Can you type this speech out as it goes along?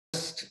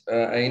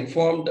I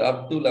informed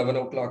up to 11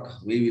 o'clock,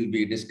 we will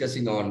be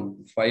discussing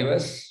on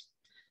 5S,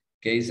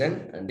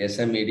 KSN and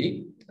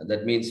SMED.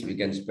 That means we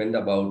can spend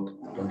about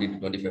 20 to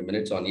 25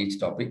 minutes on each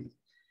topic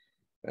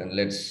and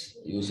let's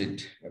use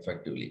it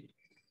effectively.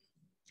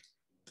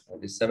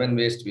 The 7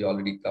 waste we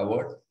already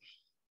covered.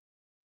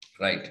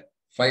 Right,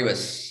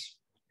 5S.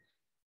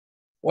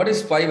 What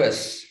is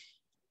 5S?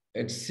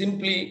 It's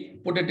simply,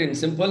 put it in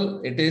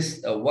simple, it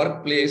is a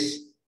workplace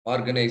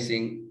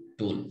organizing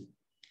tool.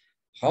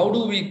 How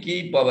do we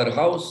keep our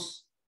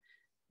house?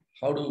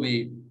 How do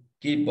we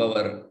keep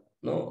our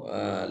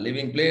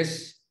living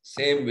place?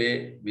 Same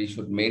way we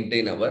should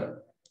maintain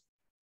our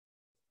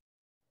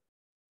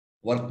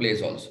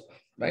workplace also,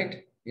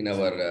 right? In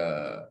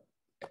our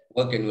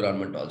work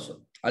environment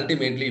also.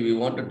 Ultimately, we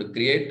wanted to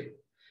create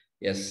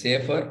a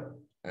safer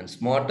and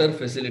smarter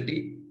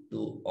facility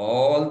to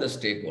all the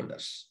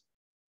stakeholders,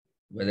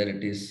 whether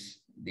it is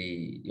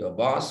your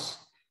boss,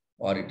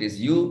 or it is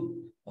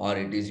you, or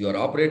it is your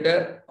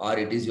operator, or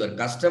it is your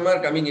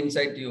customer coming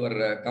inside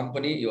your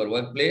company, your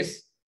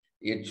workplace.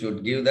 It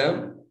should give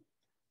them,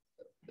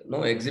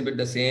 exhibit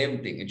the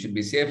same thing. It should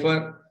be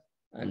safer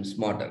and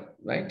smarter,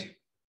 right?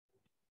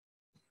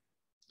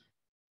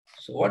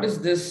 So what is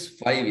this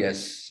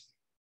 5S?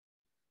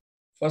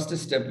 First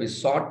step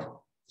is sort.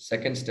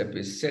 Second step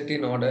is set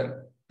in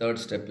order. Third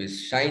step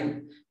is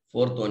shine.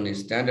 Fourth one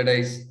is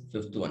standardize.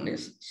 Fifth one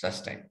is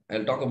sustain.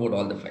 I'll talk about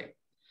all the 5.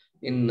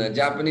 In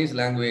Japanese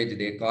language,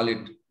 they call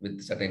it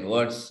with certain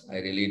words. I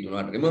really do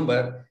not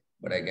remember,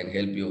 but I can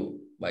help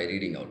you by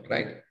reading out,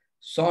 right?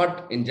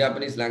 Sort in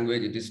Japanese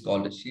language, it is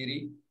called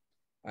shiri.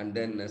 And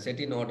then set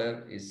in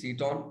order is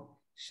seton.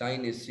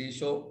 Shine is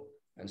shisho.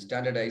 And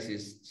standardize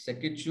is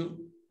sekichu.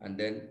 And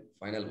then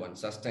final one,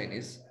 sustain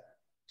is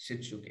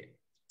shitsuke.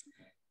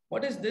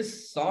 What is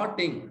this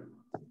sorting?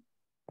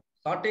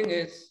 Sorting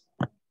is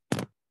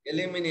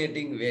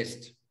eliminating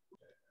waste.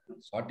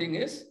 Sorting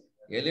is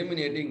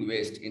eliminating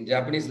waste. In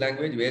Japanese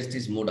language, waste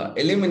is muda.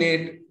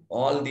 Eliminate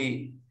all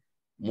the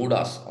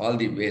mudas, all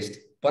the waste.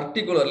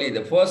 Particularly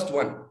the first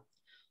one,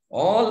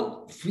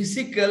 all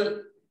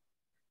physical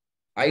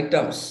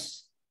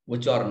items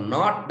which are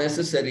not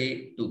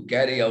necessary to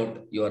carry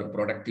out your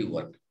productive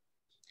work.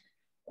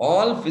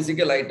 All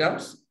physical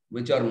items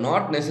which are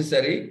not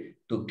necessary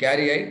to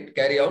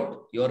carry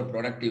out your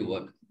productive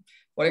work.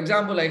 For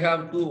example, I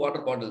have 2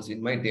 water bottles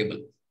in my table.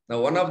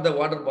 Now, one of the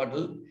water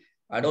bottle,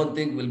 I don't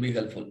think will be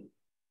helpful.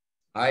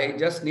 I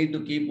just need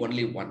to keep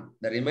only one.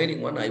 The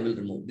remaining one I will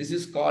remove. This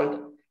is called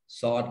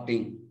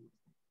sorting.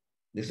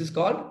 This is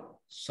called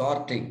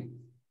sorting.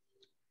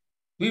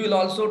 We will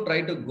also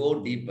try to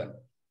go deeper.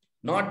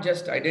 Not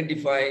just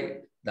identify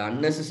the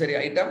unnecessary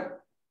item.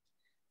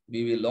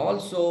 We will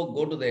also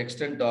go to the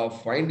extent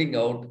of finding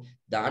out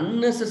the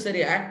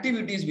unnecessary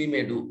activities we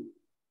may do.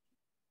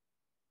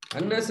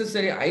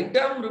 Unnecessary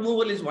item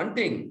removal is one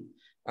thing,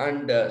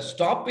 and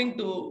stopping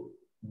to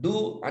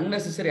do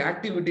unnecessary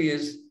activity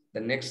is the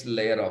next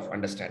layer of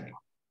understanding.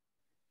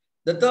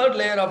 The third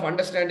layer of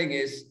understanding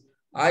is,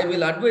 I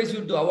will advise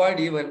you to avoid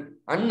even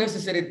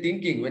unnecessary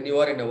thinking when you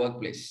are in a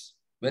workplace.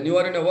 When you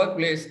are in a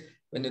workplace,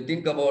 when you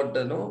think about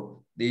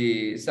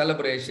the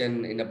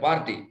celebration in a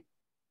party,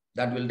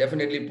 that will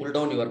definitely pull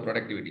down your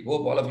productivity.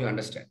 Hope all of you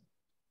understand.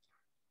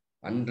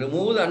 And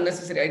remove the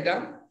unnecessary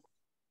item,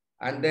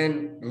 and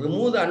then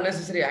remove the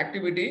unnecessary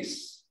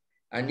activities,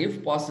 and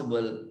if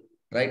possible,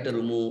 try to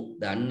remove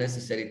the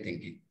unnecessary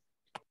thinking.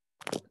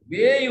 The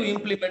way you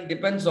implement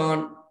depends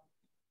on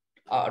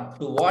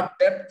to what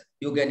depth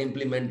you can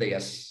implement the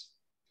yes.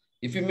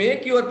 If you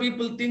make your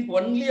people think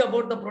only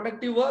about the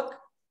productive work,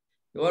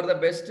 you are the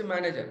best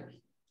manager.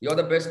 You are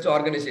the best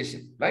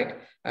organization, right?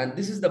 And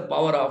this is the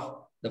power of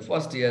the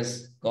first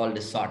yes,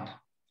 called sort.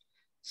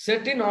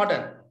 Set in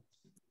order.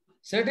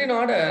 Set in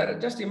order,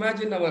 just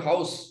imagine our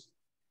house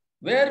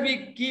where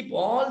we keep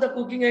all the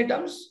cooking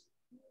items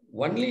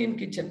only in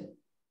kitchen.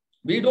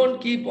 We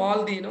don't keep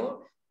all the,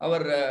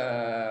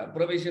 our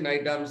provision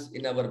items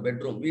in our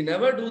bedroom. We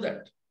never do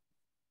that.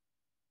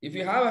 If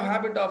you have a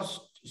habit of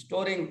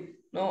storing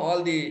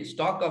all the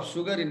stock of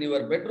sugar in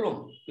your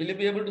bedroom, will you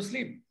be able to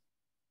sleep?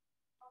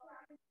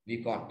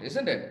 We can't,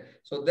 isn't it?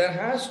 So there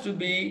has to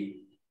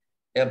be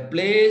a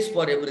place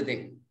for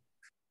everything.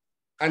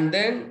 And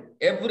then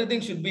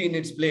everything should be in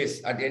its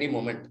place at any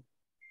moment.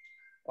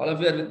 All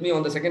of you are with me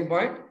on the second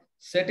point.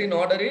 Set in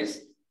order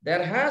is,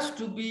 there has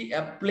to be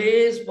a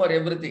place for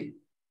everything.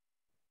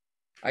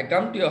 I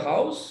come to your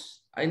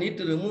house, I need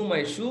to remove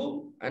my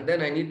shoe, and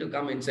then I need to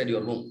come inside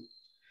your room.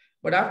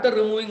 But after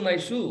removing my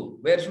shoe,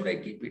 where should I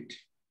keep it?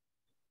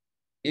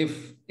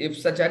 If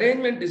such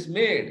arrangement is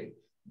made,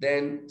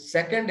 then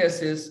second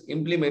S is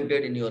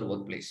implemented in your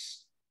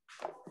workplace.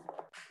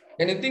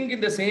 Can you think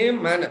in the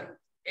same manner?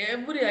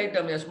 Every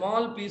item, a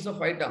small piece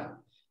of item,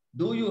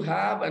 do you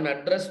have an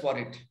address for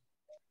it?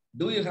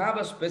 Do you have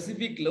a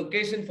specific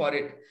location for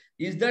it?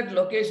 Is that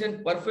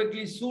location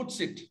perfectly suits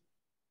it?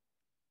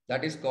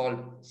 That is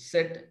called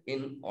set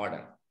in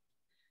order.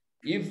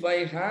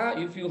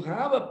 If you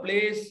have a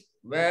place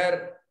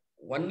where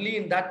only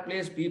in that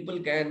place people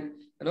can,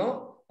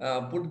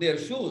 put their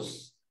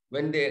shoes.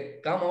 When they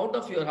come out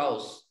of your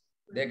house,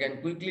 they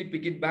can quickly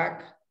pick it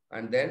back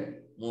and then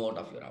move out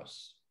of your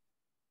house.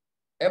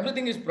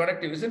 Everything is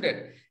productive, isn't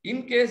it?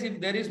 In case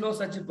if there is no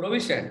such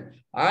provision,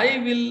 I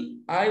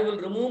will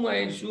remove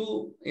my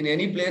shoe in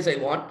any place I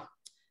want,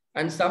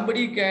 and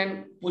somebody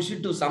can push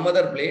it to some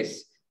other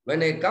place.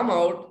 When I come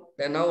out,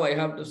 then now I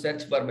have to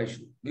search for my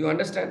shoe. Do you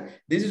understand?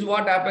 This is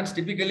what happens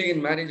typically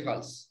in marriage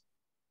halls.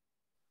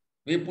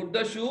 We put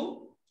the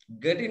shoe,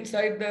 get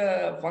inside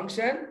the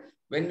function.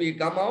 When we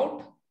come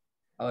out,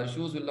 our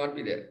shoes will not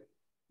be there.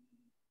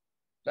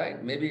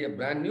 Right? Maybe a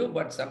brand new,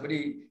 but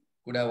somebody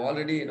could have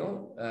already,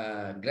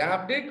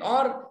 grabbed it,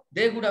 or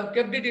they could have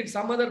kept it in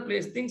some other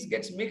place. Things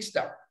gets mixed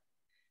up.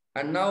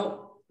 And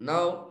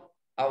now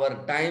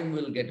our time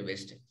will get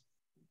wasted.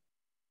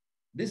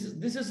 This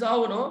is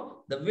how,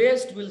 the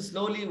waste will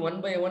slowly,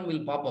 one by one,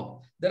 will pop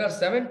up. There are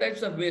 7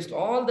 types of waste.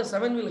 All the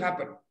 7 will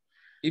happen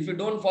if you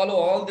don't follow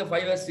all the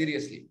 5 S's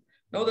seriously.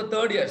 Now the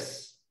third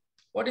S.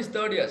 What is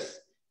third S?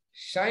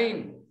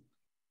 Shine.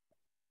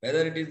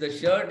 Whether it is the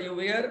shirt you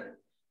wear,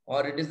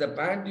 or it is the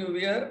pant you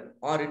wear,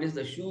 or it is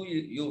the shoe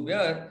you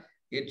wear,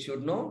 it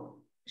should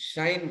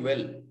shine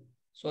well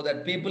so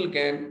that people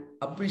can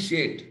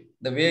appreciate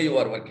the way you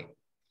are working.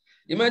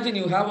 Imagine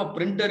you have a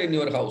printer in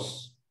your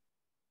house.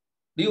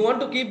 Do you want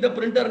to keep the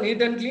printer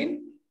neat and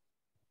clean?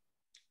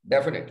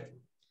 Definitely.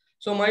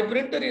 So my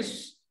printer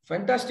is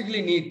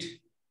fantastically neat,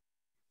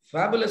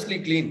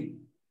 fabulously clean.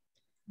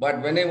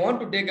 But when I want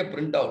to take a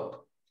printout,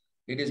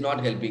 it is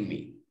not helping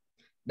me.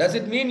 Does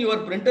it mean your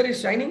printer is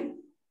shining?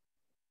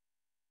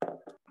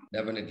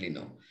 Definitely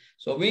no.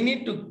 So we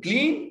need to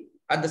clean.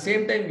 At the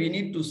same time, we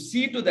need to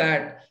see to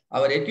that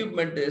our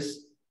equipment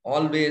is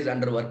always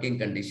under working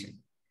condition.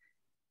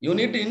 You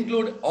need to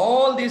include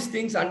all these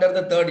things under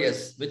the third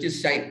S, which is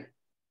shine.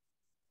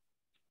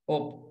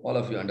 Hope all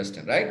of you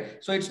understand, right?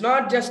 So it's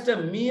not just a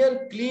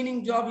mere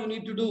cleaning job you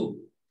need to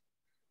do.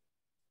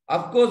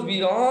 Of course,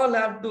 we all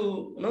have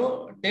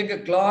to, take a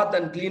cloth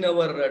and clean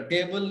our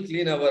table,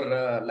 clean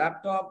our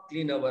laptop,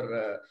 clean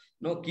our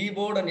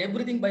keyboard and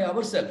everything by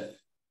ourselves.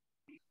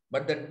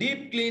 But the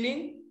deep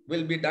cleaning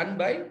will be done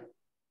by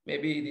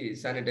maybe the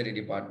sanitary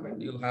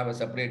department. You have a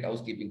separate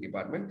housekeeping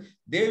department.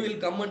 They will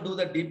come and do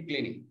the deep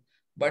cleaning.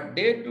 But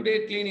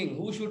day-to-day cleaning,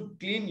 who should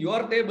clean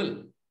your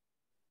table?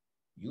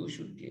 You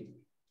should clean.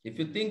 If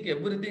you think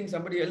everything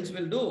somebody else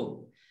will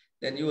do,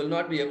 then you will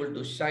not be able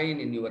to shine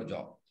in your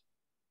job.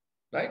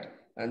 Right?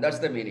 And that's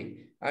the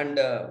meaning. And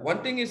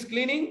one thing is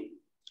cleaning,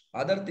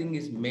 other thing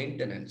is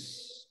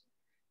maintenance.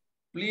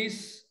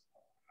 Please,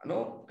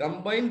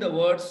 combine the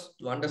words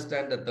to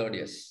understand the third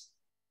S.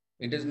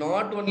 It is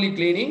not only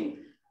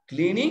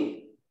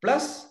cleaning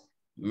plus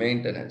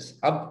maintenance,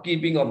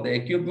 upkeeping of the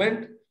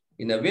equipment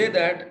in a way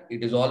that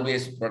it is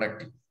always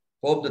productive.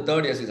 Hope the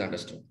third S is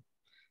understood.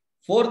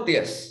 Fourth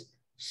S,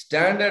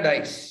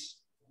 standardize.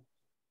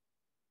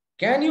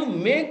 Can you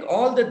make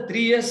all the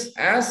 3 S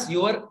as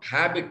your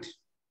habit?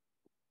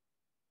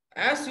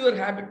 As your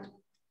habit.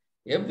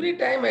 Every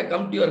time I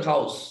come to your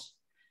house,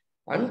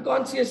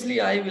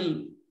 unconsciously I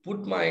will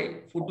put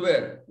my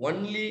footwear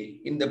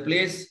only in the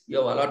place you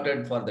have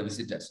allotted for the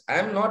visitors. I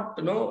am not,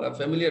 a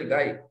familiar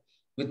guy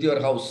with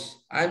your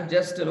house. I am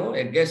just,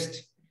 a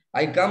guest.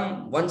 I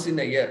come once in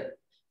a year.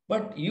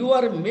 But you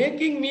are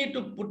making me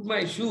to put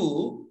my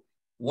shoe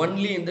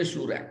only in the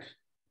shoe rack.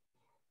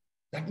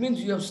 That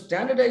means you have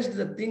standardized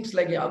the things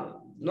like,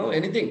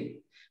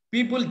 anything.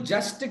 People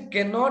just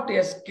cannot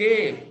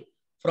escape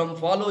from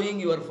following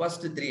your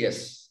first 3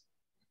 S.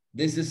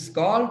 This is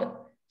called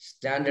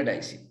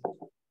standardizing.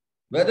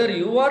 Whether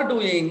you are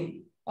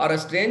doing or a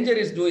stranger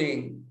is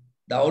doing,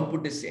 the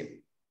output is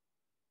same.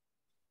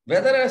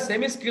 Whether a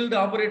semi-skilled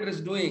operator is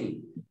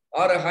doing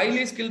or a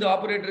highly skilled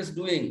operator is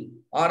doing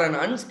or an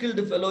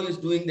unskilled fellow is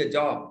doing the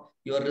job,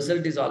 your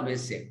result is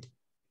always same.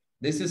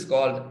 This is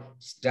called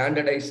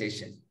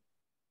standardization.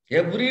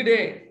 Every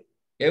day,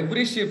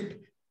 every shift,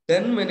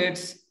 10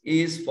 minutes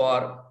is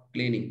for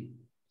cleaning.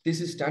 This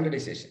is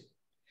standardization.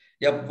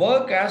 A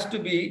work has to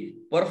be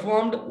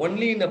performed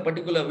only in a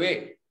particular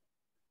way.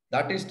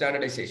 That is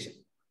standardization,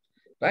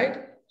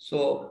 right?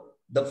 So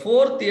the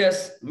fourth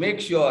S, make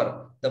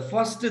sure the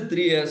first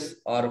 3 S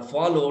are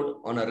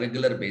followed on a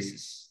regular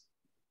basis.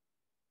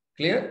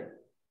 Clear?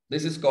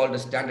 This is called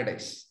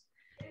standardize.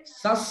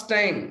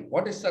 Sustain.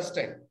 What is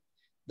sustain?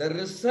 The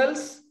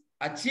results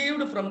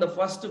achieved from the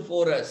first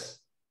 4 S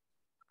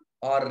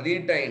are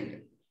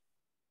retained.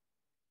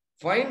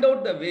 Find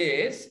out the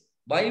ways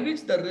by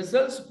which the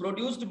results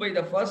produced by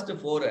the first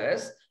 4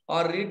 S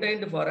are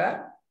retained for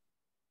a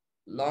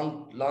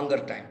longer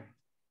time,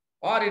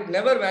 or it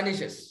never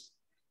vanishes.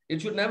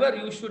 It should never,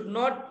 you should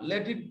not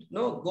let it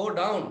go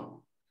down.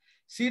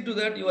 See to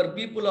that your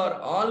people are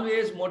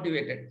always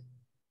motivated.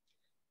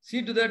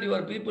 See to that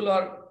your people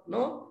are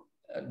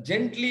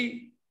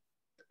gently,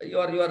 you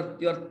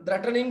are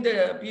threatening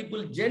the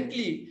people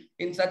gently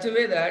in such a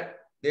way that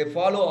they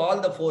follow all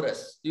the 4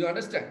 S. Do you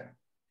understand?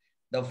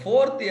 The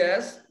 4th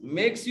S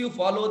makes you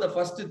follow the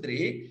first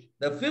 3.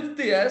 The 5th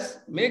S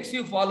makes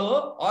you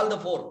follow all the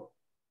 4.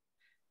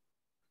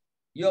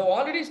 You have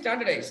already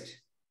standardized,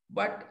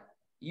 but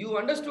you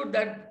understood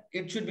that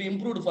it should be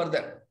improved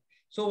further.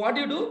 So what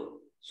do?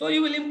 So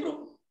you will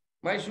improve.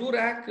 My shoe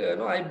rack,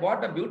 I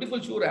bought a beautiful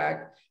shoe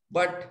rack,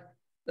 but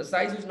the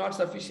size is not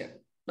sufficient.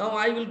 Now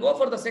I will go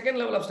for the second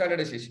level of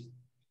standardization,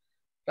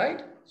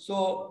 right?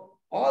 So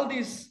all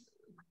these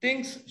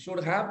things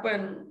should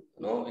happen,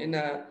 in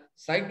a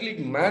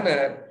cyclic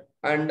manner.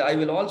 And I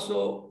will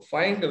also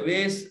find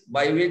ways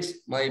by which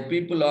my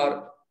people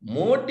are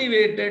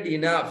motivated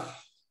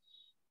enough,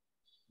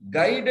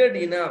 guided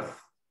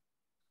enough,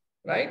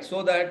 right?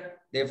 So that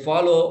they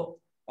follow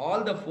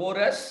all the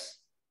 4S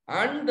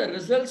and the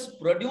results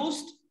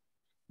produced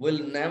will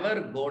never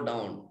go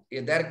down.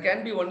 There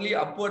can be only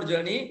upward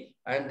journey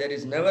and there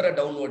is never a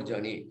downward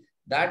journey.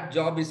 That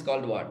job is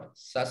called what?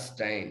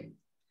 Sustain.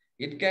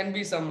 It can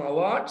be some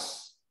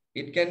awards.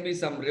 It can be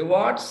some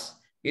rewards.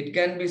 It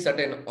can be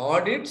certain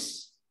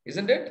audits,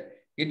 isn't it?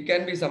 It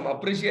can be some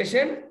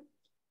appreciation.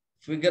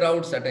 Figure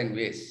out certain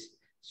ways.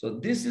 So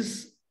this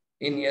is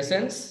in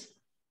essence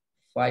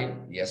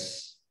 5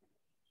 yes.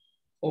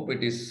 Hope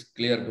it is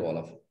clear to all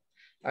of you.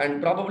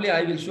 And probably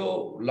I will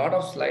show a lot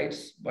of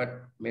slides,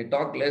 but may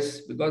talk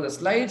less because the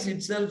slides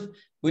itself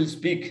will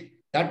speak.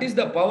 That is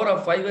the power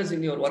of 5S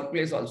in your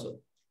workplace also.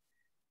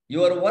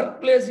 Your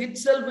workplace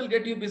itself will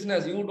get you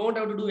business. You don't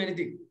have to do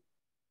anything.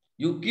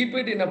 You keep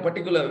it in a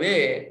particular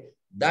way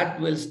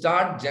that will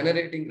start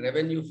generating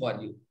revenue for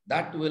you.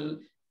 That will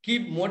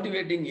keep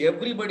motivating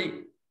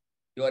everybody,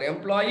 your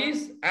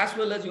employees, as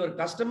well as your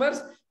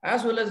customers,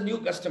 as well as new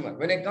customer.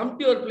 When I come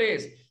to your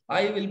place,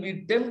 I will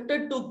be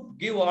tempted to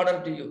give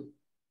order to you.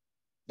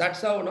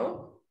 That's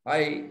how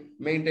I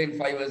maintain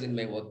 5S in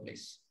my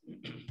workplace.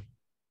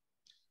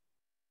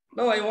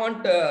 Now I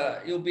want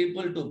you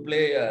people to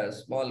play a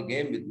small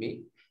game with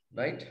me,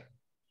 right?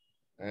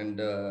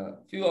 And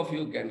few of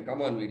you can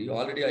come on video.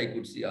 Already I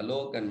could see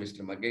Alok and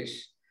Mr. Magesh,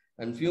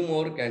 and few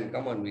more can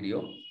come on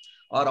video,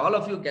 or all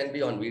of you can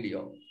be on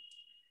video.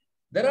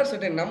 There are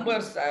certain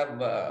numbers I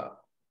have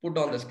put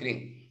on the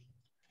screen.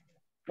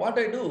 What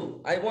I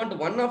do, I want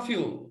one of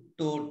you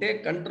to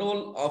take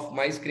control of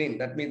my screen.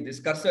 That means this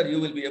cursor you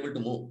will be able to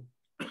move,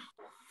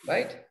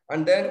 right?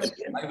 And then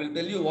I will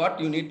tell you what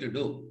you need to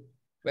do.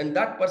 When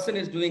that person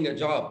is doing a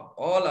job,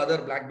 all other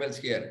black belts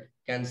here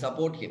can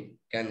support him,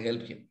 can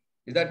help him.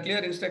 Is that clear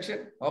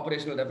instruction?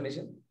 Operational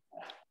definition?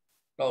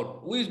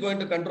 Now, who is going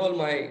to control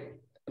my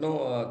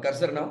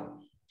cursor now?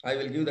 I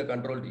will give the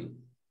control to you.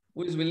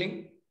 Who is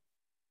willing?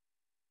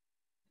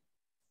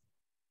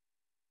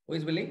 Who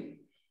is willing?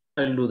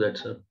 I'll do that,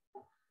 sir.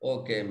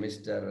 Okay,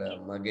 Mr.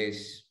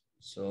 Magesh.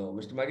 So,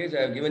 Mr. Magesh,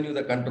 I have given you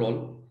the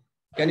control.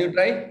 Can you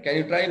try? Can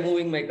you try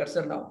moving my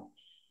cursor now?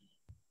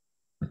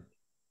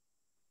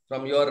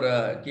 From your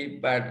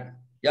keypad.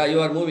 Yeah, you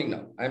are moving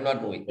now. I am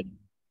not moving.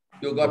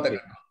 You got the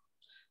control.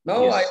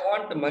 Now yes. I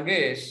want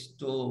Magesh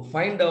to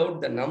find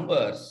out the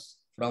numbers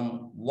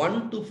from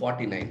 1 to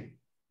 49.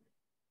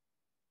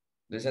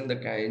 Listen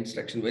the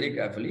instruction very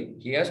carefully.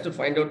 He has to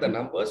find out the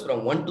numbers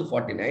from 1 to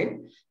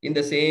 49 in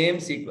the same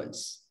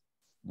sequence.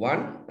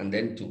 1 and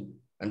then 2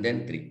 and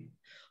then 3.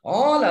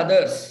 All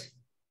others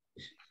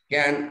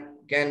can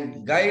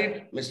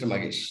guide Mr.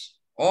 Magesh.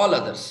 All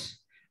others.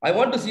 I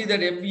want to see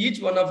that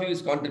each one of you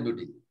is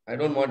contributing. I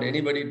don't want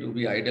anybody to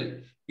be idle.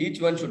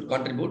 Each one should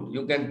contribute.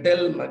 You can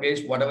tell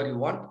Magesh whatever you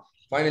want.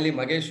 Finally,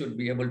 Magesh should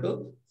be able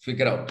to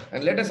figure out.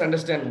 And let us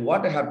understand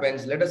what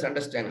happens. Let us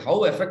understand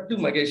how effective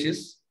Magesh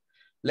is.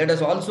 Let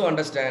us also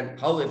understand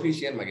how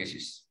efficient Magesh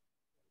is.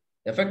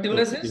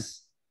 Effectiveness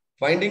is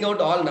finding out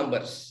all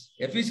numbers.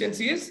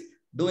 Efficiency is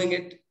doing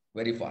it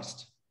very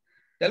fast.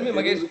 Tell me,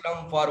 Magesh,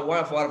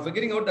 for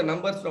figuring out the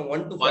numbers from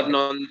 1 to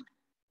 49.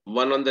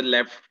 One on the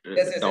left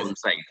down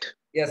side.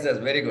 Yes,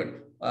 very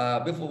good.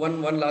 Before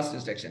one last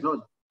instruction.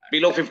 No,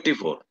 below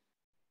 54.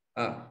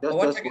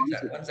 One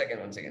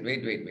second.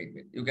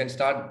 Wait. You can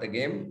start the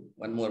game.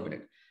 One more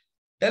minute.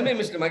 Tell me,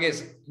 Mr.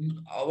 Magesh,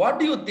 what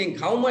do you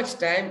think? How much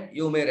time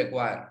you may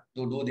require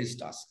to do this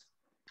task?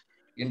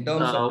 In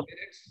terms of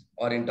minutes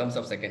or in terms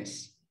of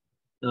seconds?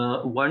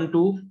 1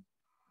 to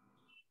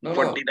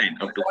 49.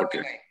 Up to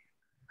 49.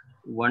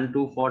 1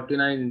 to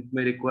 49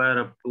 may require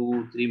up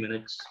to 3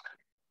 minutes.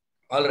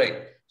 All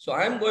right. So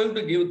I'm going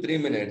to give 3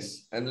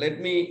 minutes and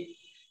let me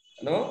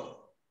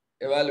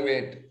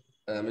evaluate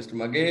Mr.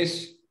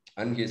 Magesh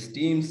and his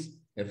team's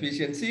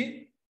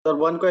efficiency. Sir,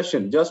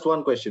 just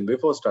one question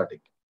before starting.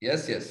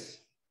 Yes.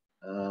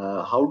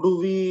 How do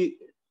we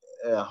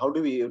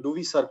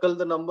circle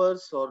the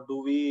numbers or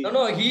do we?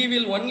 No, he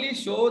will only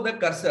show the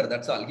cursor.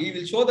 That's all. He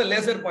will show the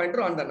laser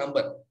pointer on the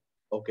number.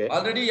 Okay.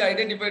 Already he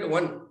identified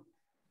 1,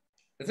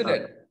 isn't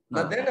it?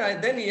 Now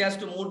then he has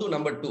to move to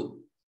number 2.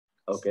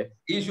 Okay.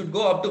 He should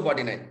go up to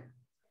 49.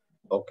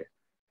 Okay.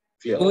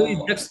 Clear. So he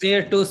just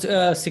stay to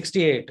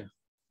 68.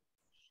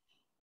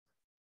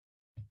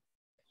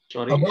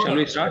 Sorry, shall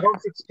we start?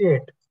 About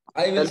 68.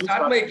 I will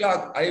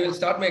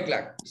start my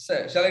clock.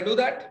 Sir, shall I do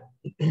that?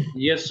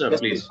 Yes, sir,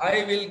 please.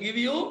 I will give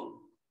you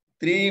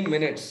 3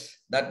 minutes.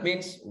 That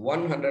means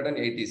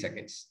 180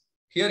 seconds.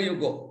 Here you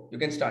go. You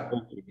can start.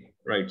 Okay.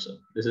 Right, sir.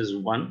 This is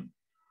 1.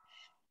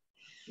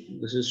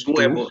 This is 2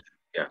 2. above.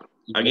 Yeah.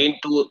 Again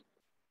 2.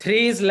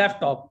 3 is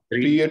left top.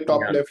 3 at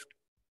top Yeah. left.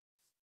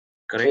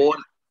 Correct. 4.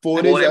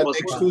 4 4 is above next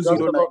 6. to Just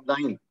 09. about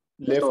 9.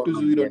 Left to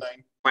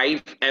 09.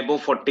 5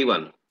 above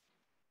 41.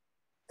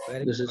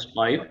 Very This good. is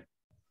 5.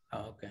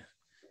 Okay.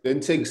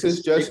 Then 6 This is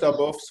is just 6.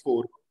 above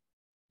 4.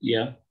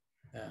 Yeah.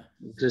 Yeah.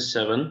 This is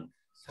 7.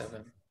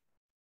 7.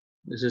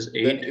 This is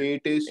Then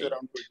 8. 8 is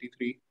around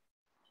 23.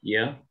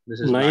 Yeah. This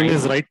is 9 9.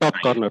 is right top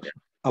corner,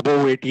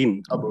 above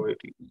 18. Above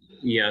 18.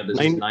 Yeah. This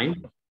 9. is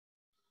 9.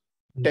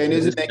 10 This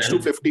is is next 10.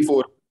 to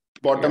 54.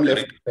 Bottom Yeah,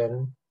 left. correct.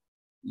 10.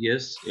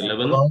 Yes.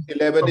 11.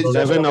 11 is just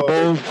 11 above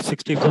above it.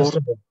 64. Just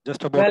above.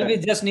 Just above 12 10.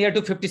 is just near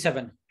to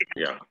 57.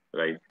 Yeah,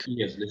 right.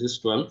 Yes. This is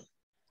 12.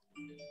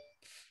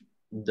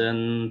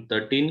 Then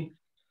 13.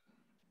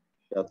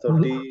 Yeah,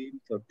 13,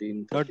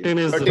 13, 13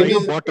 is 13 right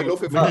is bottom, below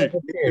 50. middle,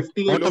 58.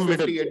 Below bottom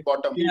middle, 58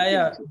 bottom. Yeah,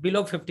 yeah.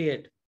 Below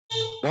 58.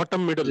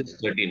 bottom middle. This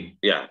is 13.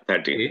 Yeah,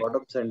 13. Okay.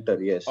 Bottom center,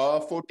 yes.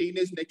 14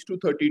 is next to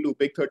 32,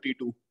 big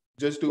 32.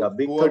 Just to Yeah,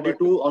 big go about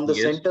 32 on the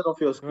Yes. center of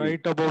your screen.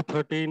 Right above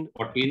 13 to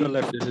 14. the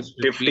left. This is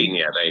 15. 15.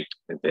 Yeah, right.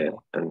 There.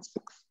 And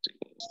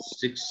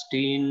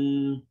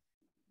 16.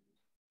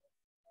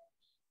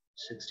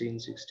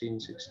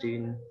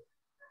 16.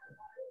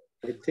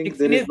 I think 16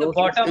 there is is the no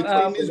bottom.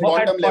 16 is At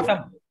bottom left.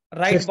 bottom.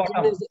 Right 16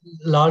 bottom. is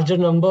larger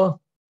number.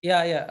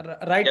 Yeah, yeah.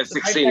 Right. yeah, right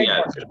 16. side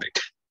Yeah, bottom. right.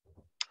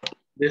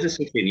 This is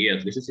 16.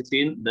 Yes. This is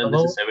 16. Then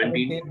Above this is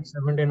 17.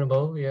 17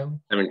 above, yeah.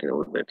 17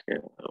 over that. Yeah.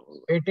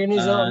 18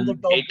 is on the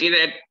And top. 18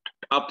 at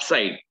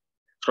upside.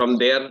 From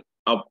there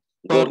up.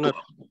 Go Corner, to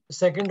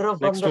Second row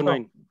from next the to top.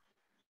 9.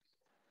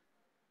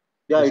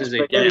 Yeah, This it's is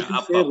better 18. if you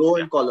Yeah, say above, row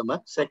yeah. and column.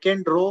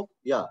 Second row,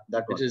 yeah,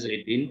 that one. this is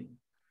 18.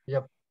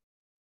 Yep.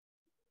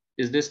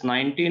 Is this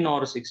 19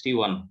 or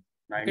 61?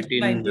 It's 19.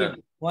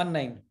 19.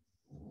 1-9.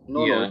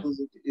 No, Yeah. no,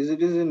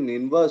 it is in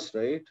inverse,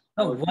 right?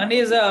 No, 1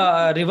 is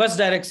reverse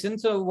direction.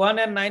 So 1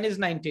 and 9 is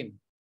 19.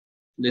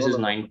 This No, is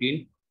no, no.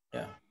 19.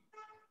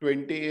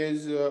 20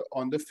 is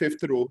on the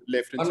 5th row,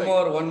 left hand side.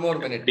 One more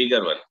minute.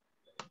 bigger one.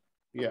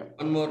 Yeah.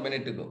 One more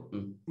minute to go.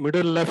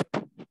 Middle left.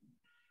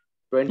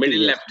 20, Middle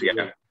yes. left, yeah.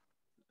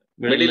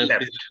 Middle Middle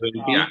left left. is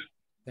 20. Yeah.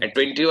 At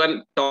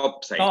 21,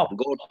 top side. Top.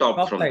 Go top,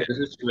 Top from side. there. This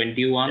is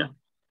 21.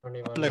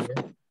 21. Left.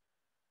 Okay.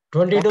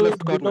 22 Top is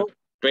left corner. below.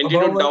 22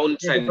 Above down,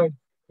 85.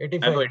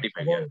 85. above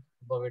 85, yeah.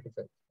 Above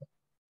 85.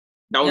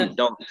 Down, Yeah.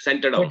 down,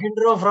 center down. Second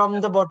row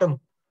from the bottom.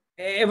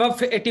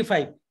 Above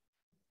 85.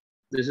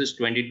 This is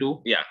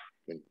 22. Yeah.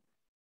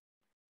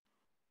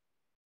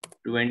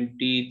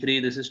 23.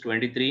 This is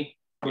 23.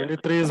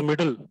 23 is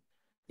middle,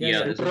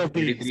 Yeah, this center is of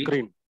the 23.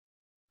 screen.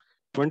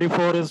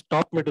 24 is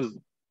top middle.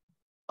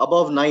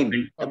 Above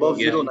 9. Above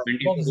Yeah, 0, 9.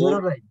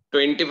 24. 09.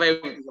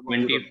 25,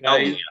 25.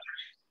 down.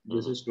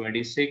 This is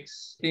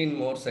 26. 15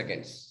 more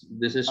seconds.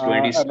 This is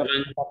 27.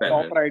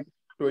 Top right,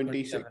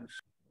 26.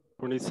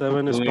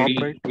 27 is top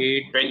right.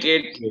 28.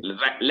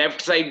 28,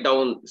 left side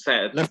down.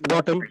 Left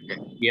bottom.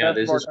 Yeah,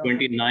 this is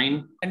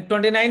 29. And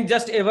 29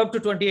 just above to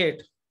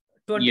 28.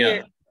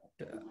 28.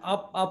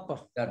 Up.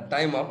 Yeah,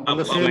 time up. On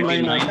the Up, same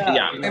line 29. as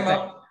Yeah. Time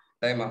up.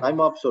 Time up. I'm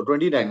up, so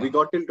 29. We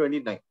got till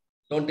 29.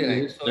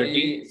 29. This is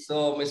 30.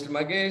 So Mr.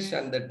 Magesh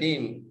and the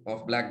team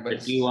of Black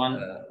Belts, 31,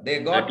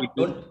 they got,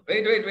 32.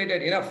 wait,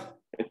 enough.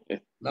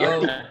 Now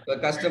the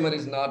customer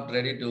is not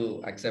ready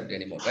to accept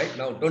anymore, right?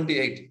 Now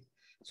 28.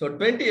 So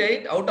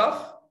 28 out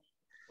of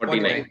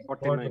 49.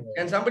 49.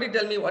 Can somebody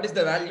tell me what is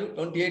the value?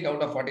 28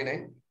 out of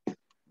 49?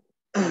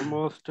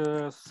 Almost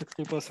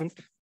 60%.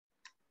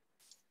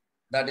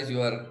 That is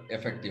your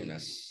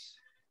effectiveness.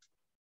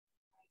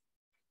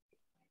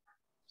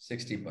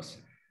 60%.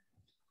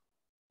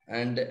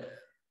 And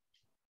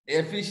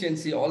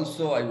efficiency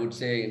also, I would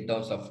say, in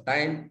terms of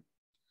time,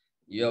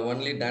 you have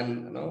only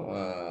done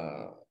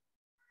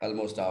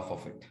almost half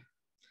of it,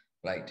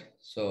 right?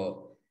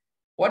 So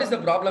what is the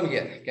problem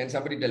here? Can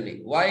somebody tell me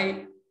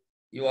why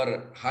you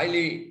are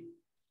highly,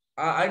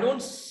 I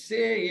don't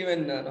say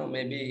even,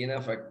 maybe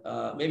enough,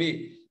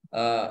 maybe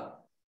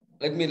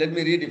let me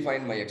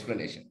redefine my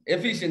explanation.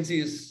 Efficiency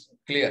is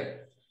clear.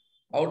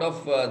 Out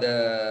of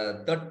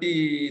the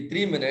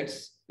 33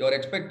 minutes, you're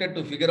expected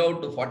to figure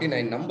out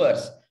 49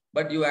 numbers,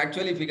 but you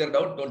actually figured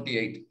out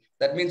 28.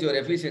 That means your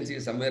efficiency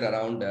is somewhere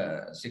around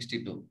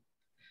 62.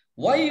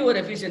 Why your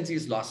efficiency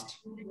is lost?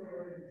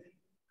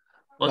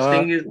 First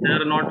thing is they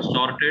are not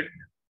sorted.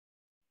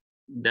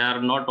 They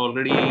are not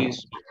already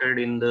sorted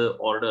in the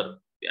order.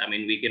 I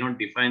mean, we cannot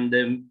define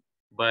them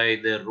by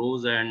the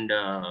rows and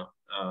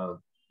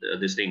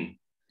this thing.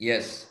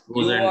 Yes.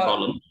 Rows and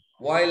columns.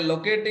 While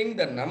locating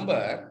the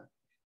number,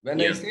 when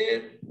I Yeah.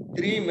 say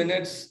 3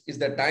 minutes is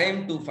the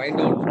time to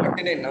find out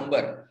 49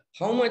 number,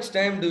 how much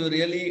time do you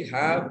really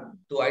have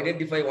to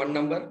identify one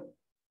number?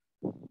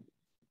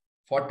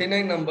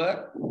 49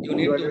 number, you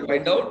need to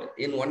find out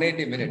in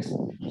 180 minutes.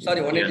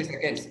 Sorry, 180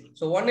 seconds.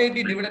 So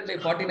 180 divided by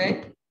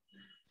 49.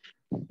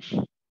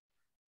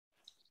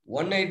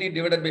 180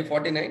 divided by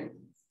 49.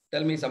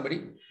 Tell me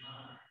somebody.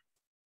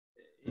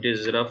 It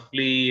is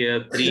roughly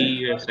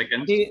 3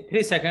 seconds.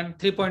 3 seconds.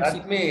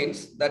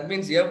 3.6. That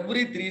means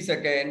every 3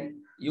 seconds,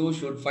 you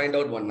should find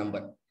out one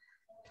number.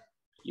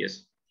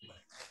 Yes.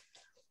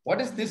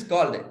 What is this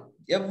called?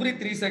 Every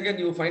 3 seconds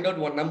you find out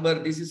one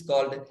number. This is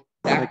called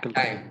takt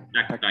time.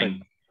 Takt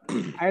time.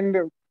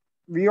 And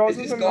we also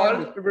This is will not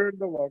called, distribute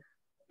the work.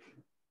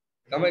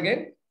 come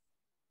again?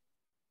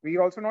 We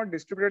also not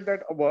distribute that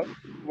work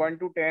 1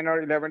 to 10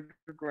 or 11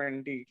 to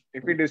 20.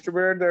 If we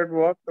distribute that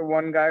work, the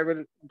one guy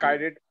will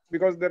guide it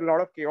because there are a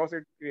lot of chaos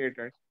it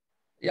created.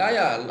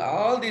 Yeah.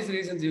 All these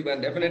reasons you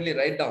can definitely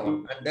write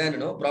down, and then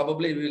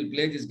probably we will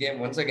play this game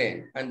once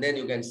again, and then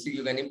you can see,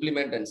 you can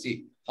implement and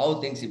see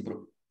how things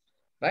improve,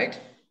 right?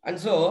 And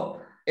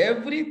so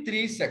every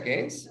 3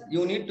 seconds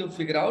you need to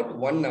figure out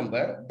one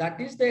number. That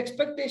is the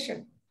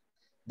expectation.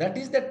 That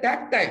is the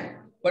takt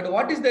time. But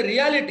what is the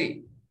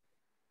reality?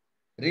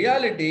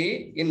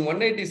 Reality, in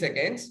 180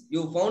 seconds,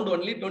 you found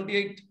only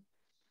 28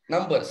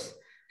 numbers.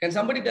 Can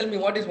somebody tell me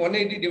what is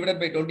 180 divided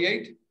by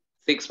 28?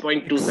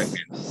 6.2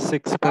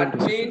 seconds. That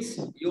means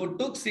you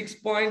took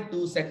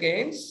 6.2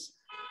 seconds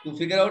to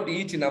figure out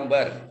each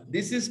number.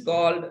 This is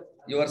called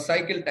your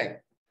cycle time.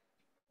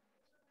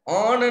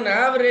 On an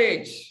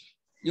average,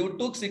 you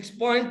took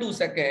 6.2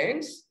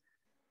 seconds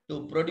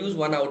to produce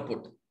one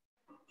output.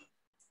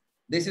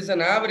 This is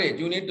an average,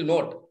 you need to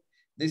note.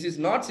 This is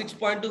not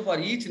 6.2 for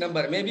each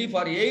number. Maybe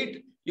for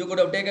 8, you could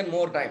have taken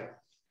more time.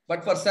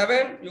 But for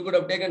 7, you could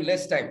have taken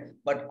less time.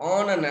 But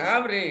on an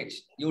average,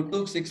 you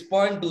took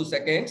 6.2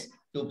 seconds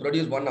to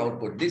produce one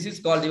output. This is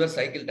called your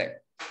cycle time.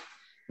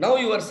 Now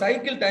your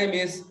cycle time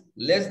is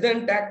less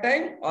than takt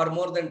time or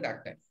more than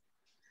takt time?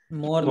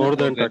 More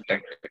than Takt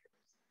time.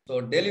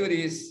 So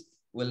deliveries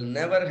will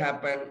never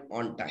happen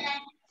on time.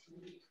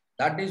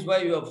 That is why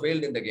you have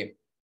failed in the game.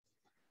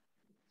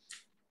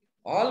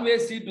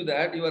 Always see to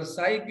that your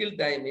cycle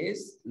time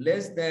is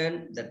less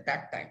than the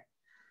takt time.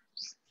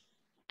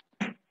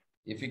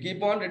 If you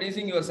keep on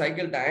reducing your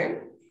cycle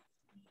time,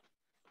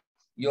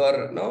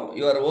 your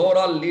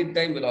overall lead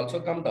time will also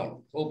come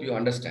down. Hope you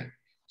understand.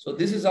 So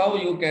this is how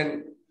you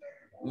can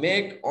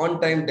make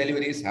on-time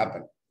deliveries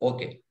happen.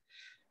 Okay.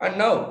 And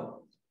now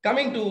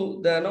coming to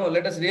the,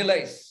 let us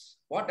realize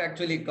what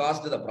actually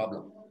caused the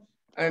problem.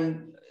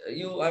 And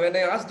when I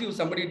asked you,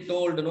 somebody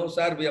told,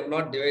 sir, we have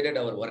not divided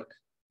our work.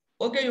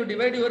 Okay, you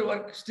divide your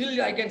work.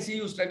 Still, I can see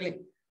you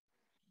struggling.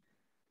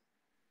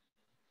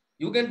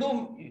 You can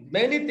do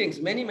many things,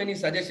 many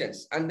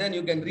suggestions, and then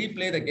you can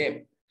replay the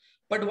game.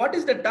 But what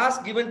is the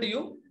task given to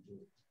you?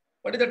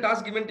 What is the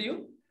task given to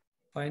you?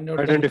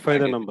 Identify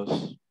the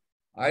numbers.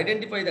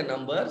 Identify the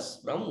numbers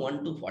from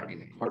 1 to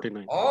 49.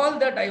 49. All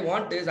that I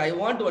want is, I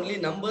want only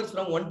numbers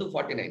from 1 to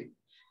 49.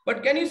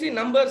 But can you see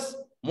numbers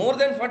more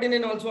than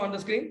 49 also on the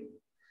screen?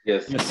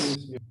 Yes.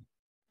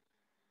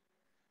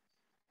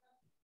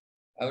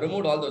 I've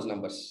removed all those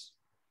numbers.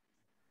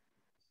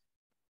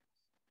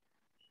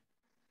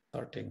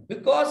 sorting.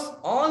 Because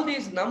all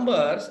these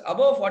numbers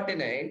above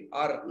 49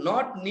 are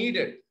not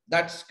needed.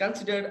 That's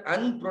considered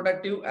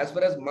unproductive as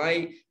far as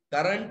my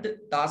current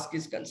task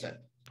is concerned.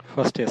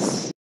 First,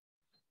 yes.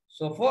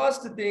 So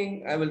first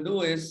thing I will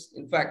do is,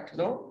 in fact,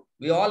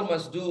 we all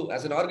must do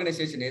as an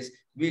organization is,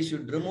 we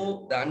should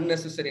remove the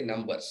unnecessary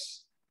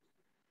numbers.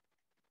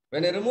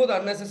 When I remove the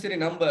unnecessary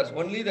numbers,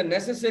 only the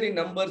necessary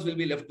numbers will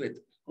be left with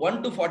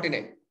 1 to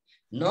 49.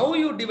 Now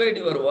you divide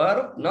your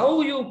work,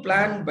 now you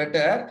plan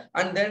better,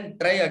 and then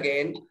try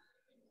again.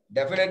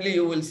 Definitely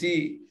you will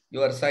see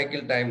your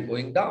cycle time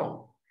going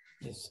down.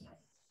 Yes.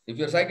 If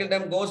your cycle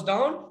time goes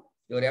down,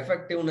 your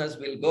effectiveness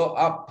will go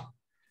up.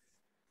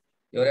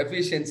 Your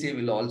efficiency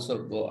will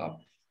also go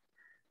up.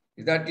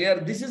 Is that clear?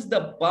 This is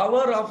the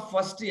power of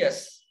first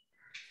yes.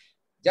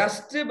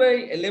 Just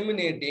by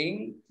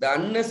eliminating the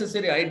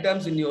unnecessary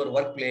items in your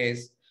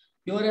workplace,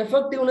 your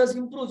effectiveness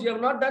improves. You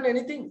have not done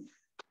anything.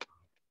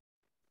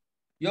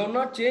 You have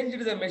not changed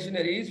the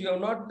machineries. You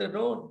have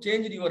not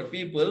changed your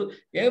people.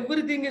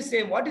 Everything is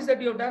same. What is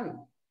that you have done?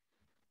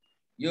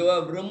 You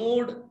have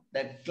removed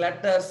the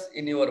clutters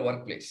in your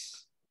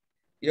workplace.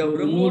 You have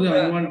removed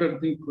the unwanted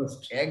thing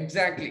first.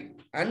 Exactly.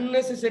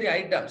 Unnecessary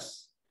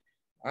items,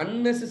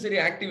 unnecessary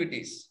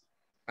activities,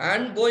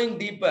 and going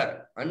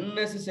deeper,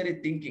 unnecessary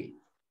thinking.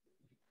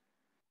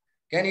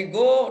 Can you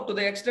go to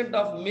the extent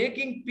of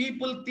making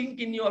people think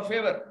in your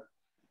favor?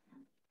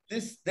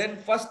 This then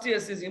first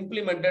yes is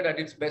implemented at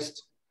its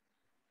best.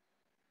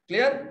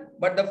 Clear?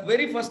 But the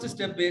very first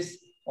step is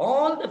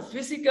all the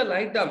physical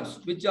items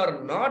which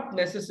are not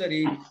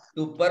necessary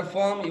to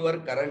perform your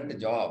current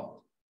job.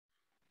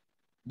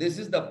 This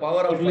is the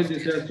power of first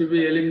This yes. has to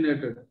be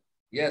eliminated.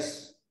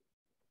 Yes.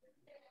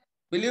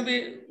 Will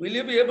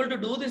you be able to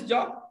do this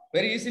job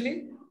very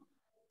easily?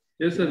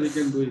 Yes, sir, we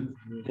can do it.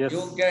 Yes.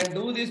 You can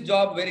do this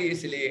job very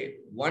easily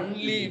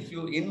only if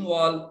you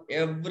involve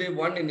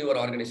everyone in your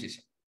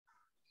organization.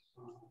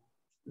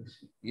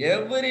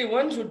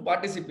 Everyone should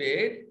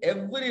participate.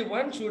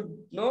 Everyone should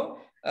know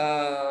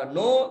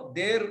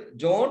their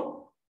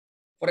zone.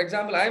 For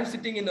example, I am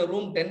sitting in a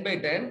room 10 by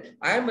 10.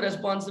 I am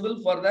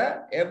responsible for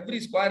every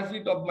square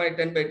feet of my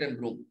 10 by 10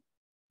 room.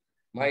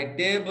 My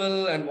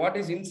table and what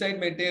is inside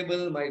my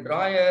table, my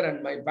drawer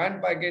and my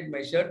pant pocket,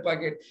 my shirt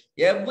pocket,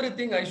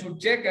 everything I should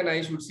check and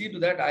I should see to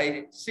that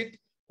I sit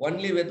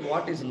only with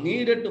what is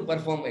needed to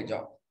perform my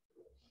job.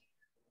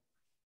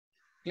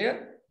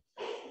 Clear?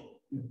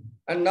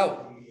 And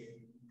now,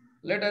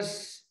 let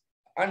us,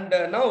 and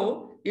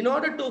now, in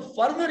order to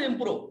further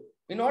improve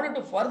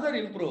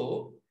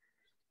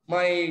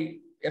my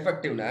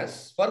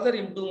effectiveness, further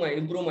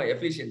improve my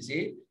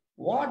efficiency,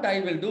 what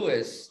I will do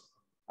is,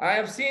 I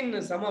have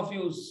seen some of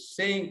you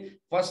saying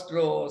first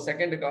row,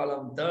 second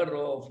column, third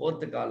row,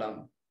 fourth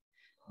column.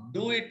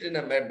 Do it in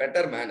a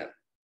better manner.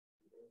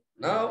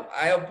 Now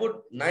I have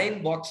put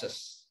 9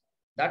 boxes.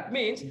 That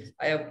means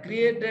I have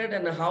created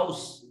a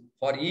house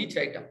for each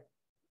item.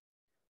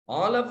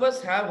 All of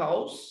us have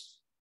house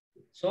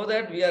so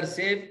that we are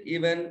safe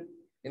even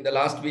in the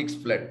last week's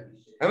flood.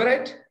 Am I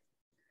right?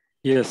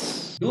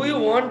 Yes. Do you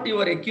want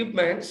your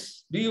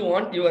equipments? Do you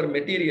want your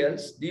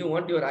materials? Do you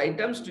want your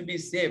items to be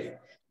safe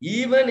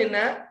even in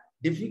a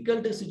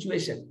difficult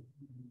situation?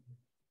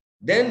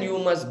 Then you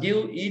must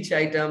give each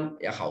item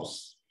a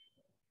house.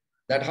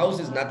 That house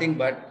is nothing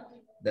but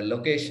the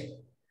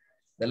location.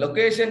 The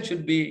location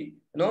should be,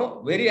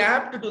 very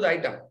apt to the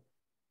item.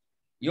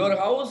 Your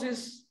house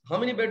is, how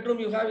many bedrooms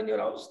you have in your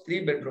house?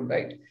 3 bedrooms,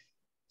 right?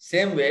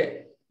 Same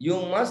way, you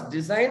must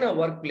design a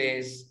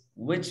workplace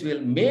which will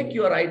make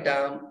your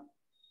item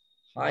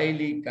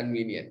highly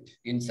convenient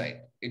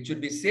inside. It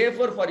should be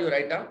safer for your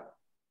item.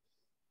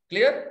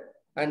 Clear?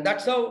 And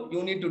that's how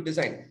you need to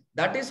design.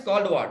 That is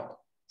called what?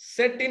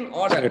 Set in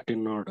order. Set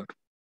in order.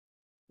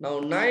 Now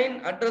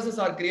 9 addresses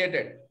are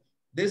created.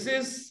 This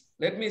is,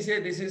 let me say,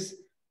 this is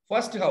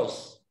first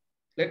house.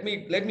 Let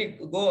me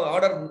go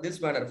order this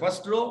manner.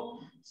 First row,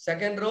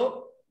 second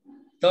row,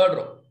 third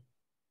row.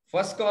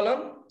 First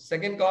column,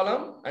 second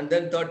column, and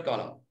then third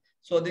column.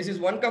 So this is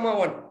 1,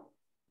 1.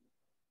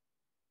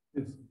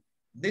 Yes.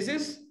 This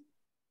is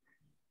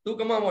 2,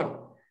 1.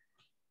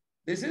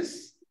 This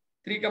is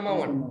 3,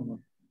 1.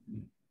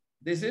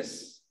 This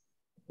is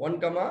 1,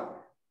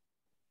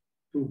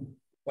 2.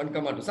 1,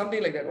 2.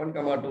 Something like that. 1,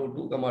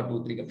 2, 2,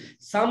 2, 3.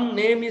 Some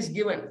name is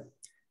given.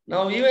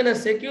 Now even a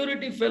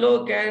security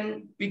fellow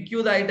can pick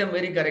you the item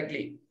very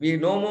correctly. We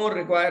no more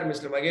require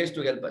Mr. Magesh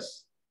to help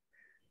us.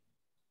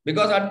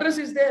 Because address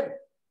is there.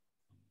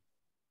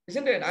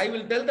 Isn't it? I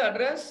will tell the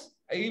address.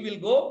 He will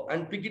go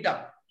and pick it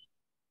up.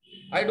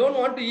 I don't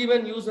want to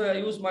even use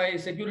my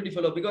security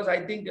fellow because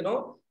I think,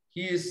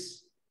 he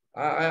is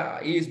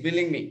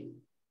billing me.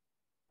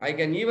 I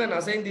can even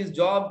assign this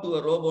job to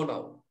a robo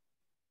now.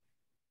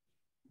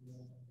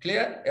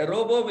 Clear? A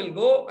robo will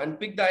go and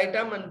pick the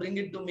item and bring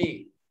it to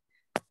me.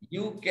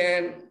 You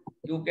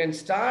can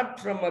start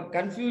from a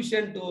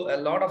confusion to a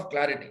lot of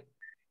clarity.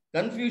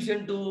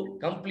 Confusion to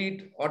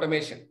complete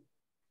automation.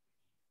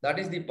 That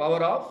is the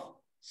power of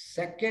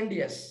second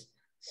S.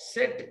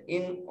 Set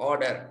in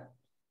order.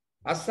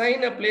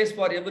 Assign a place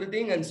for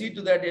everything and see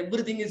to that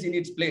everything is in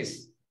its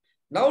place.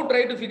 Now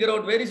try to figure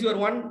out where is your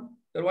 1.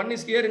 Your 1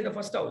 is here in the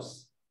first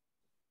house.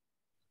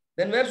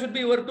 Then where should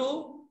be your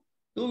 2?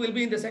 2 will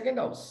be in the second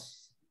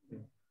house.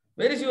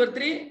 Where is your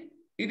 3?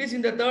 It is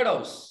in the third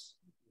house.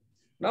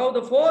 Now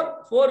the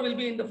 4 will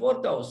be in the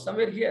fourth house,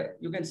 somewhere here.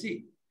 You can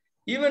see.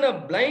 Even a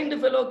blind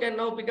fellow can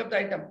now pick up the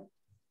item.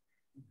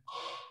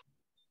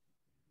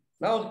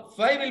 Now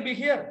 5 will be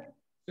here.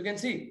 You can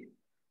see.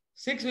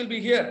 6 will be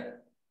here.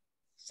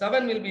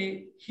 7 will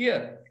be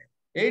here.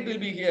 8 will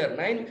be here.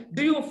 9.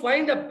 Do you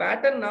find a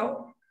pattern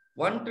now?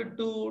 1 to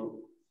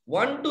 2.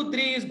 1 to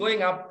 3 is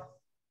going up.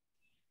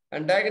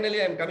 And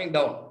diagonally I am coming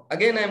down.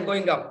 Again I am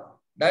going up.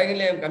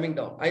 Diagonally I am coming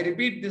down. I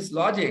repeat this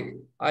logic.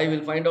 I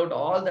will find out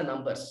all the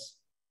numbers.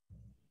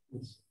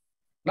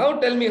 Now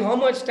tell me how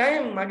much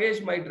time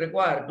Magesh might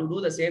require to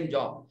do the same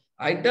job.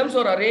 Items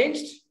are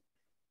arranged.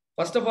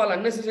 First of all,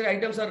 unnecessary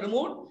items are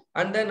removed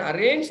and then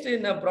arranged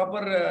in a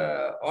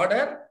proper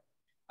order.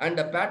 And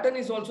the pattern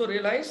is also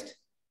realized.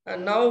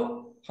 And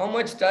now, how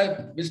much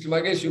time, Mr.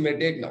 Magesh, you may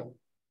take now?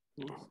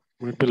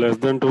 Maybe less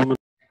than 2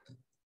 minutes.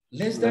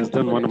 Less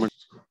than 1 minute.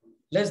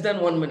 Less than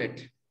 1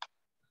 minute.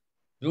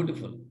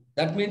 Beautiful.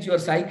 That means your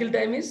cycle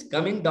time is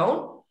coming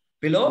down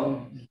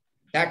below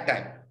tag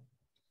time.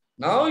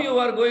 Now you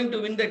are going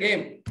to win the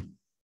game.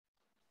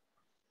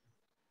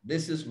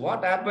 This is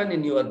what happened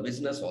in your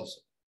business also.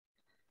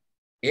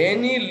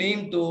 Any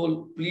lean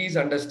tool, please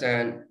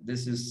understand,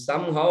 this is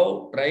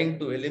somehow trying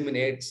to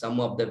eliminate some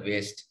of the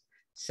waste.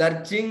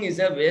 Searching is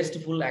a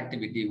wasteful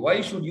activity.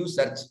 Why should you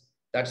search?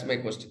 That's my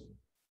question.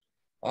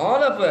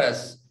 All of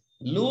us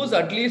lose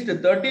at least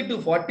 30 to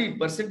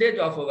 40%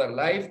 of our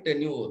life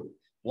tenure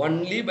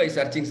only by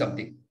searching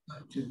something.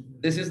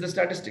 This is the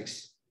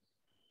statistics.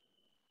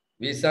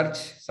 We search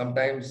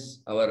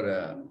sometimes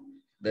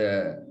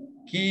the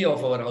key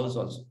of our house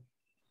also.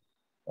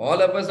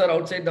 All of us are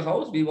outside the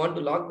house. We want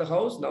to lock the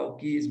house. Now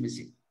key is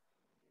missing.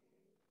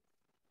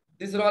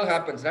 This all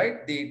happens,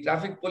 right? The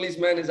traffic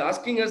policeman is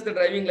asking us the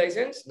driving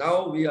license.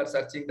 Now we are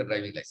searching the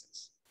driving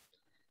license.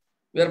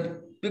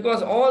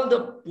 Because all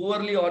the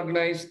poorly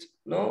organized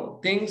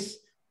things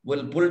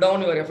will pull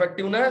down your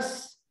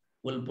effectiveness,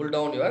 will pull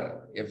down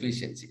your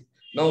efficiency.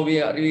 Now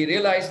we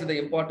realized the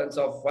importance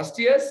of first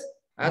years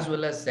as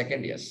well as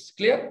second years.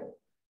 Clear?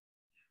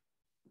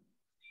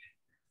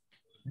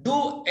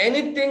 Do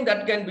anything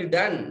that can be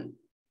done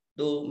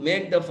to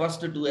make the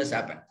first 2 S's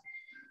happen.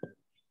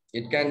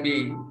 It can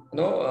be,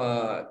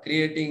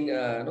 creating,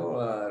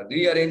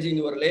 rearranging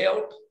your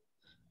layout.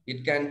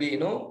 It can be,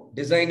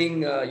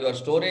 designing your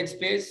storage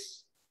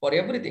space for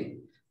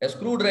everything. A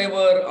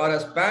screwdriver or a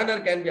spanner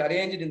can be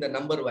arranged in the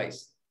number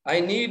wise. I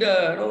need,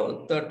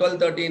 the 12,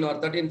 13 or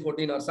 13,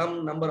 14 or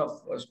some number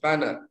of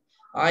spanner.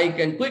 I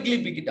can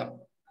quickly pick it up.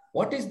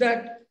 What is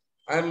that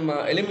I'm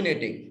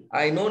eliminating?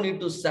 I no need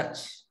to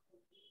search.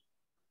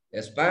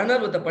 A spanner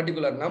with a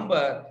particular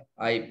number,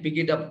 I pick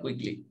it up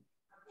quickly.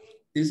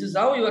 This is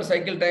how your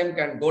cycle time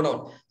can go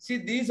down. See,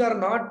 these are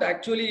not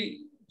actually,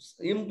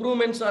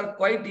 improvements are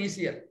quite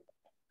easier.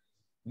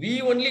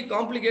 We only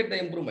complicate the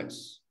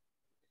improvements.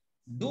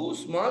 Do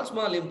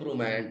small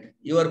improvement,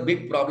 your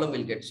big problem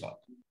will get solved.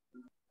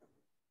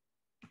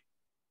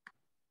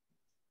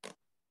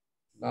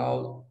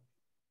 Now,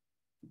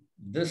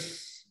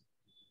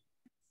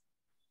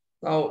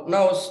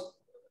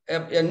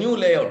 a new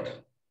layout.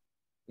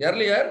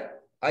 Earlier,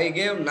 I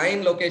gave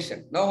 9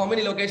 locations. Now, how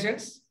many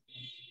locations?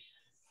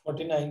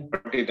 49.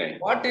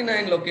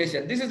 49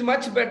 locations. This is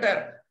much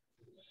better.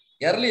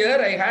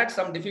 Earlier, I had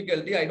some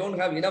difficulty. I don't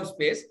have enough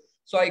space.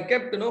 So I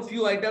kept,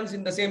 few items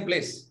in the same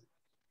place.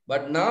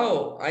 But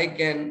now I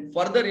can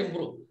further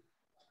improve.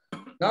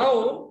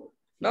 Now,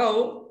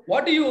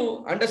 what do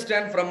you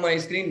understand from my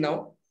screen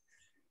now?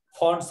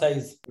 Font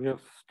size. We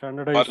have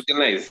standardized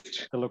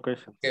Organized. the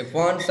location. Okay,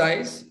 font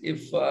size.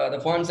 If the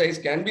font size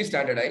can be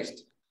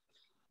standardized,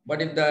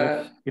 but if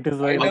the It is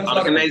items are,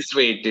 Organized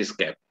way it is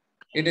kept.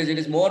 it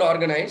is more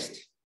organized.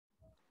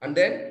 And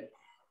then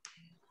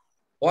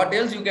what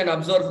else you can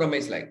observe from my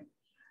slide?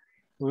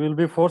 we will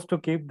be forced to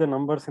keep the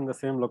numbers in the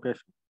same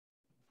location.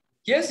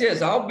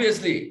 Yes,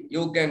 obviously.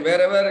 You can,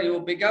 wherever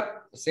you pick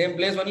up, same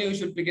place only you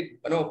should pick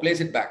it, place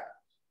it back.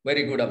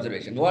 Very good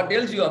observation. What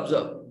else you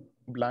observe?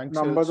 Blank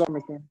Numbers cells. are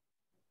missing.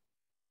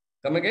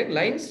 Come again,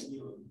 lines?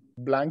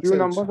 Blank Few cells.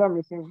 numbers are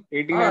missing.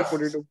 18 and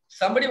 42.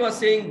 Somebody was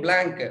saying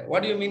blank.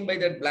 What do you mean by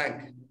that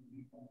blank?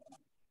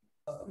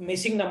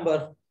 Missing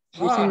number.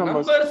 Missing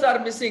numbers. Numbers are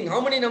missing.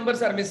 How many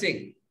numbers are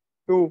missing?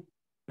 2.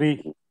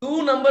 3.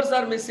 2 numbers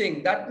are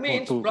missing. That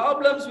means 2.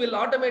 problems will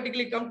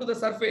automatically come to the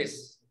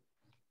surface.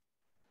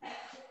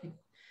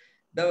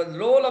 The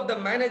role of the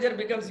manager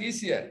becomes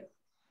easier.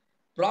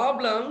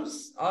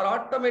 Problems are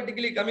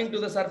automatically coming to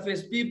the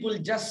surface. People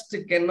just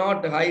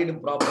cannot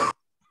hide problems.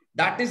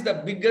 That is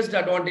the biggest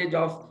advantage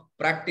of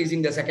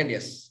practicing the second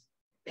S.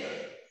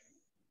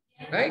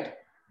 Right?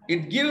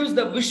 It gives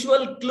the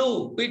visual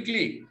clue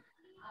quickly.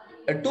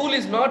 A tool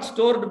is not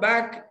stored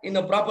back in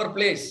a proper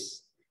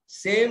place.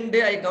 Same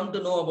day I come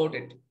to know about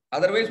it.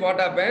 Otherwise, what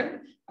happened?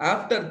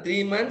 After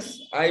 3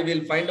 months, I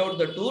will find out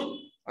the tool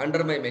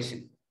under my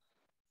machine.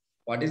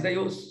 What is the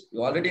use?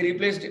 You already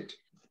replaced it.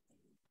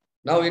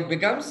 Now it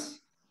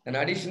becomes an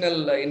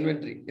additional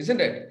inventory, isn't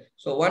it?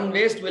 So one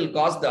waste will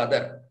cause the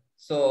other.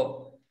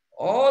 So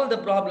all the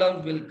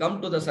problems will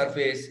come to the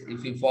surface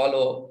if you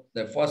follow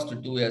the first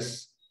 2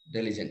 S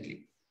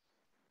diligently.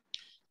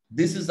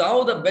 This is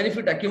how the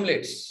benefit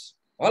accumulates.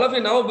 All of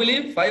you now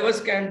believe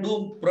 5S can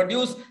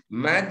produce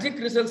magic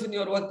results in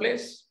your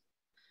workplace.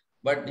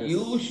 But Yes.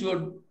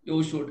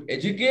 you should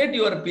educate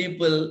your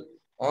people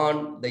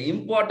on the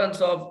importance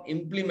of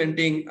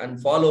implementing and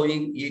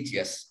following each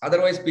S.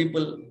 Otherwise,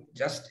 people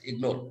just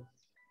ignore.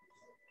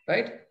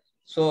 Right?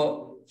 So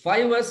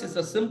 5S is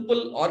a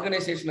simple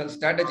organizational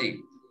strategy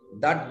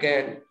that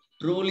can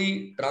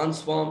truly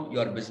transform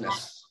your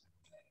business.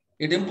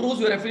 It improves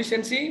your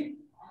efficiency,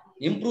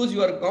 improves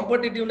your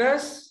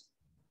competitiveness.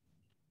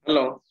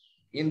 Hello.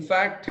 In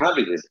fact,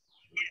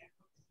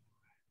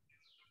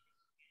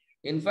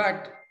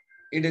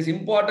 it is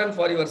important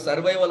for your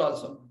survival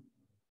also.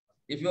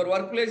 If your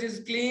workplace is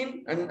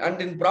clean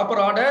and in proper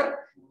order,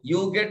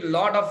 you get a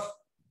lot of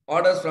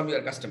orders from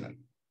your customer.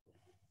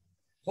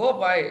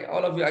 Hope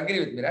all of you agree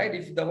with me, right?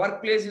 If the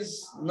workplace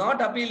is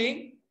not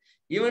appealing,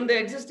 even the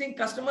existing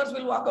customers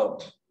will walk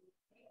out.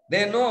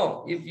 They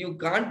know if you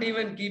can't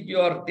even keep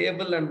your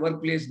table and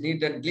workplace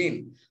neat and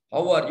clean,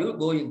 how are you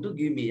going to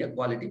give me a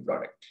quality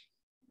product?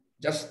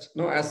 Just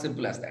as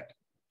simple as that.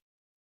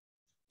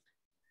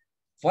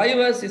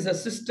 5S is a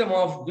system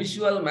of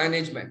visual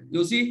management.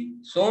 You see,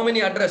 so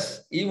many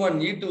address,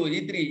 E1, E2,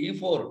 E3,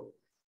 E4.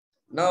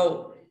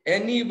 Now,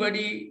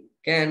 anybody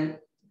can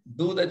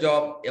do the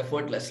job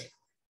effortlessly.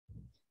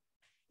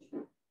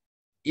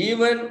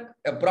 Even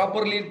a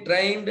properly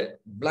trained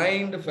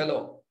blind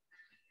fellow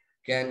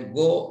can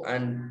go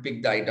and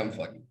pick the item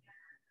for you.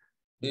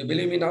 Do you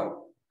believe me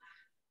now?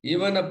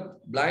 Even a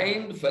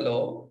blind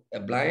fellow, a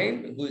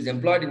blind who is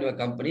employed in your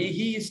company,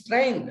 he is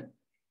trained.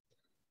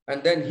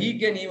 And then he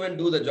can even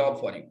do the job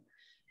for you.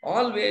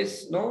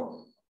 Always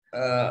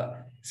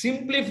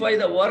simplify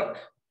the work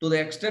to the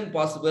extent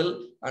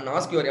possible and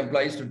ask your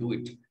employees to do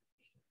it.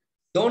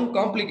 Don't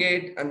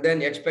complicate and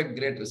then expect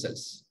great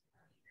results.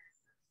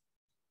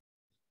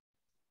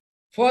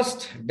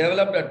 First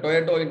developed at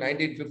Toyota in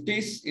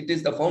 1950s, it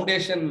is the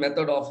foundation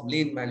method of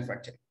lean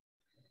manufacturing.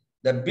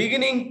 The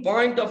beginning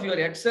point of your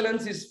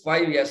excellence is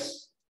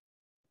 5S.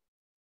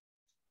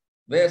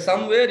 where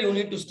somewhere you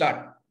need to start.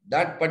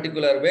 That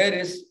particular where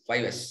is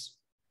 5S.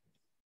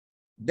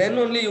 Then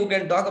only you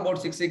can talk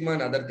about Six Sigma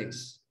and other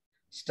things.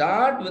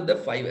 Start with the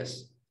 5S.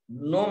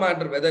 No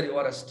matter whether you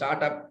are a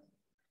startup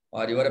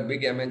or you are a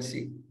big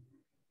MNC,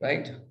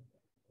 right?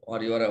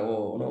 Or you are a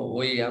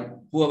OEM,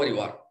 whoever you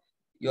are.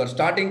 Your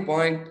starting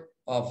point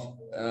of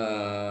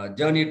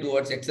journey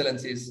towards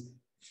excellence is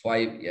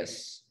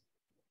 5S.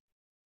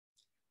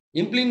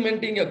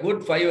 Implementing a good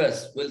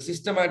 5S will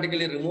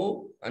systematically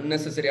remove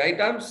unnecessary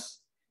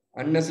items,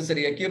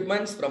 unnecessary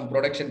equipments from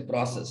production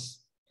process.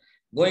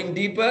 Going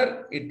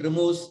deeper, it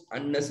removes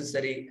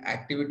unnecessary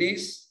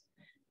activities.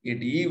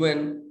 It even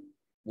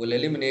will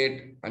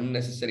eliminate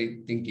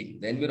unnecessary thinking.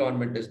 The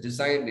environment is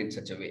designed in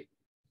such a way.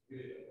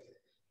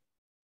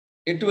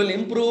 It will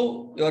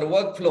improve your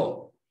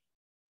workflow,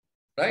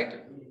 right?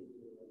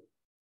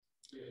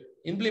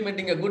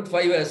 Implementing a good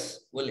 5S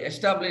will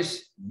establish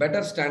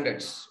better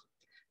standards.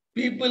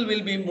 People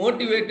will be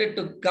motivated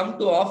to come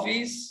to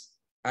office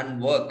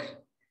and work,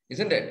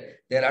 isn't it?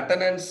 Their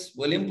attendance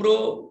will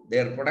improve,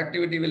 their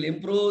productivity will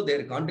improve,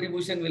 their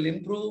contribution will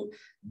improve,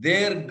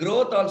 their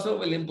growth also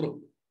will improve.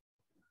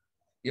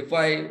 If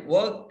I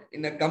work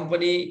in a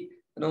company,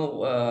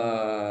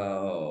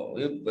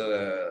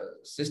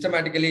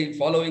 systematically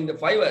following the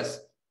 5S,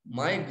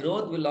 my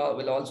growth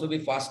will also be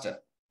faster,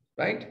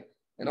 right?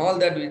 And all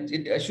that,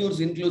 it assures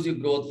inclusive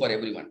growth for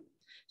everyone.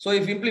 So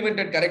if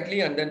implemented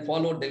correctly and then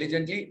followed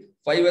diligently,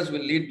 5S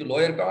will lead to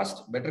lower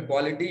cost, better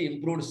quality,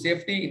 improved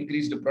safety,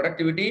 increased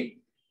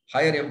productivity,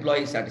 higher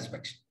employee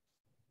satisfaction.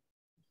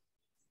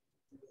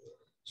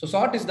 So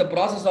sort is the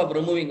process of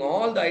removing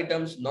all the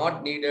items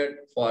not needed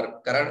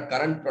for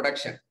current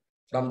production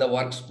from the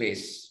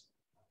workspace.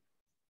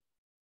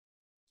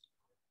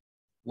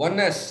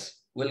 1S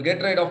will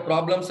get rid of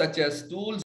problems such as tools